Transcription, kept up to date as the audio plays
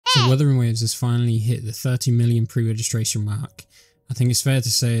So Wuthering Waves has finally hit the 30 million pre-registration mark. I think it's fair to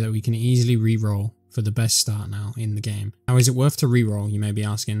say that we can easily reroll for the best start now in the game. Now, is it worth to reroll, you may be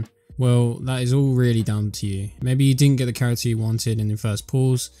asking? Well, that is all really down to you. Maybe you didn't get the character you wanted in your first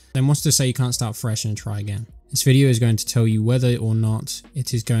pulls, then what's to say you can't start fresh and try again? This video is going to tell you whether or not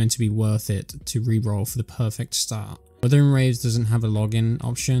it is going to be worth it to reroll for the perfect start. Wuthering Waves doesn't have a login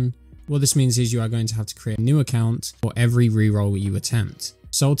option. What this means is you are going to have to create a new account for every reroll you attempt.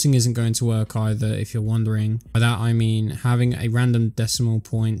 Salting isn't going to work either if you're wondering. By that I mean having a random decimal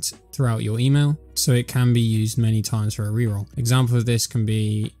point throughout your email, so it can be used many times for a reroll. Example of this can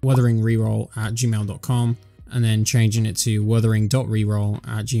be wutheringreroll@gmail.com and then changing it to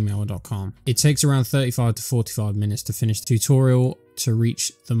wuthering.reroll@gmail.com. It takes around 35 to 45 minutes to finish the tutorial to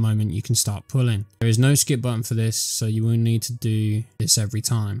reach the moment you can start pulling. There is no skip button for this, so you will need to do this every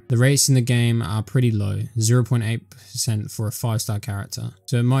time. The rates in the game are pretty low, 0.8% for a 5-star character,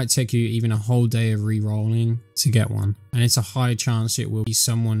 so it might take you even a whole day of re-rolling to get one, and it's a high chance it will be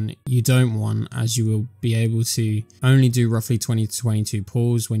someone you don't want, as you will be able to only do roughly 20 to 22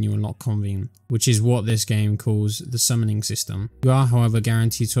 pulls when you unlock Convene, which is what this game calls the summoning system. You are, however,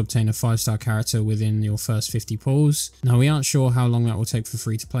 guaranteed to obtain a 5-star character within your first 50 pulls. Now, we aren't sure how long that will take for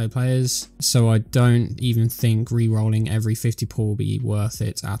free-to-play players, so I don't even think re-rolling every 50 pull will be worth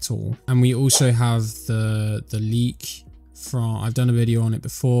it at all. And we also have the leak from, I've done a video on it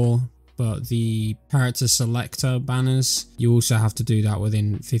before, but the character selector banners, you also have to do that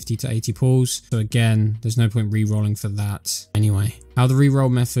within 50 to 80 pulls. So again, there's no point re-rolling for that anyway. How the reroll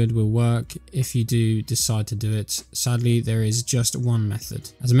method will work if you do decide to do it. Sadly, there is just one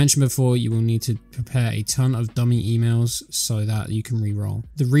method. As I mentioned before, you will need to prepare a ton of dummy emails so that you can reroll.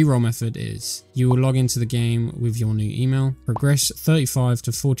 The reroll method is you will log into the game with your new email, progress 35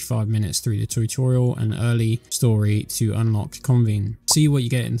 to 45 minutes through the tutorial and early story to unlock Convene. See what you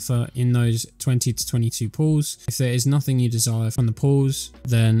get in those 20 to 22 pulls. If there is nothing you desire from the pulls,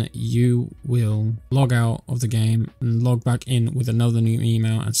 then you will log out of the game and log back in with another new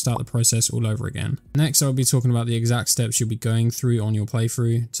email and start the process all over again. Next, I'll be talking about the exact steps you'll be going through on your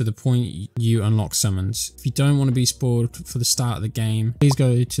playthrough to the point you unlock summons. If you don't want to be spoiled for the start of the game, please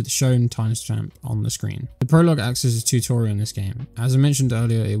go to the shown timestamp on the screen. The prologue acts as a tutorial in this game. As I mentioned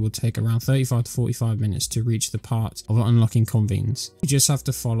earlier, it will take around 35 to 45 minutes to reach the part of unlocking Convenes. You just have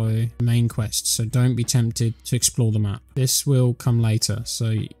to follow the main quest, so don't be tempted to explore the map. This will come later,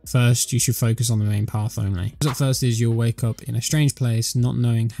 so first you should focus on the main path only. At first is you'll wake up in a strange place, not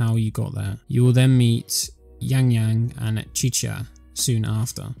knowing how you got there. You will then meet Yang Yang and Chicha soon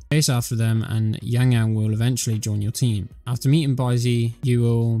after. Chase after them and Yang Yang will eventually join your team. After meeting Baizi, you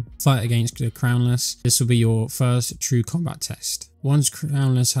will fight against the Crownless. This will be your first true combat test. Once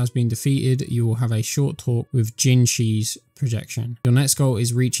Crownless has been defeated, you will have a short talk with Jin Shi's projection. Your next goal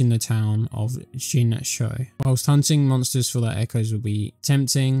is reaching the town of Jinsho. Whilst hunting monsters for their echoes will be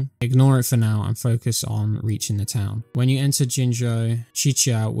tempting, ignore it for now and focus on reaching the town. When you enter Jinsho,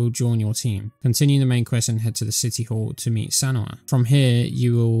 Chicha will join your team. Continue the main quest and head to the city hall to meet Sanua. From here,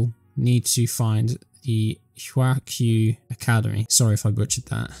 you will need to find the HUANGLONG Academy. Sorry if I butchered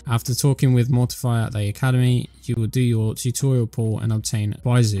that. After talking with Mortify at the academy, you will do your tutorial pull and obtain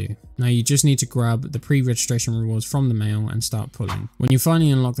Baizu. Now you just need to grab the pre-registration rewards from the mail and start pulling. When you finally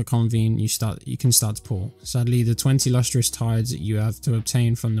unlock the Convene, you can start to pull. Sadly, the 20 lustrous tides you have to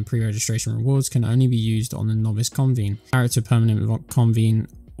obtain from the pre-registration rewards can only be used on the novice Convene, character permanent Convene,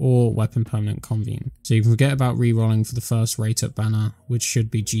 or weapon permanent Convene. So you can forget about re-rolling for the first rate up banner, which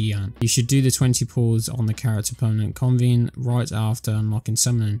should be Jian. You should do the 20 pulls on the character permanent Convene right after unlocking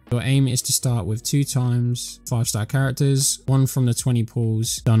summoning. Your aim is to start with 2 times 5-star characters, one from the 20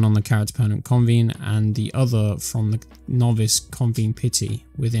 pulls done on the character permanent Convene and the other from the novice Convene Pity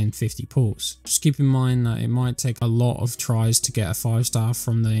within 50 pulls. Just keep in mind that it might take a lot of tries to get a 5-star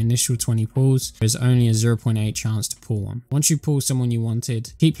from the initial 20 pulls. There's only a 0.8 chance to pull one. Once you pull someone you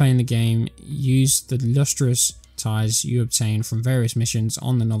wanted, keep playing the game, use the lustrous ties you obtain from various missions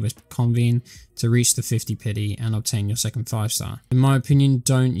on the novice Convene to reach the 50 pity and obtain your second 5-star. In my opinion,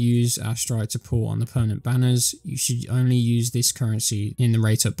 don't use Astrite to pull on the permanent banners. You should only use this currency in the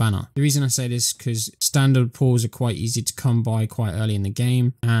rate up banner. The reason I say this is because standard pulls are quite easy to come by quite early in the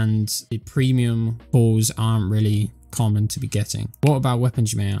game, and the premium pulls aren't really common to be getting. What about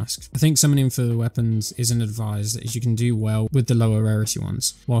weapons, you may ask? I think summoning for the weapons isn't advised, as you can do well with the lower rarity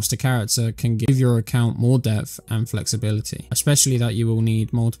ones, whilst a character can give your account more depth and flexibility, especially that you will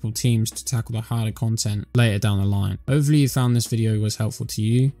need multiple teams to tackle the harder content later down the line. Hopefully you found this video was helpful to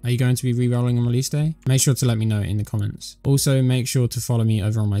you. Are you going to be re-rolling on release day? Make sure to let me know in the comments. Also, make sure to follow me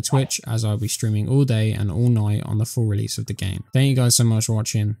over on my Twitch, as I'll be streaming all day and all night on the full release of the game. Thank you guys so much for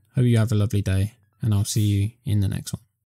watching. Hope you have a lovely day, and I'll see you in the next one.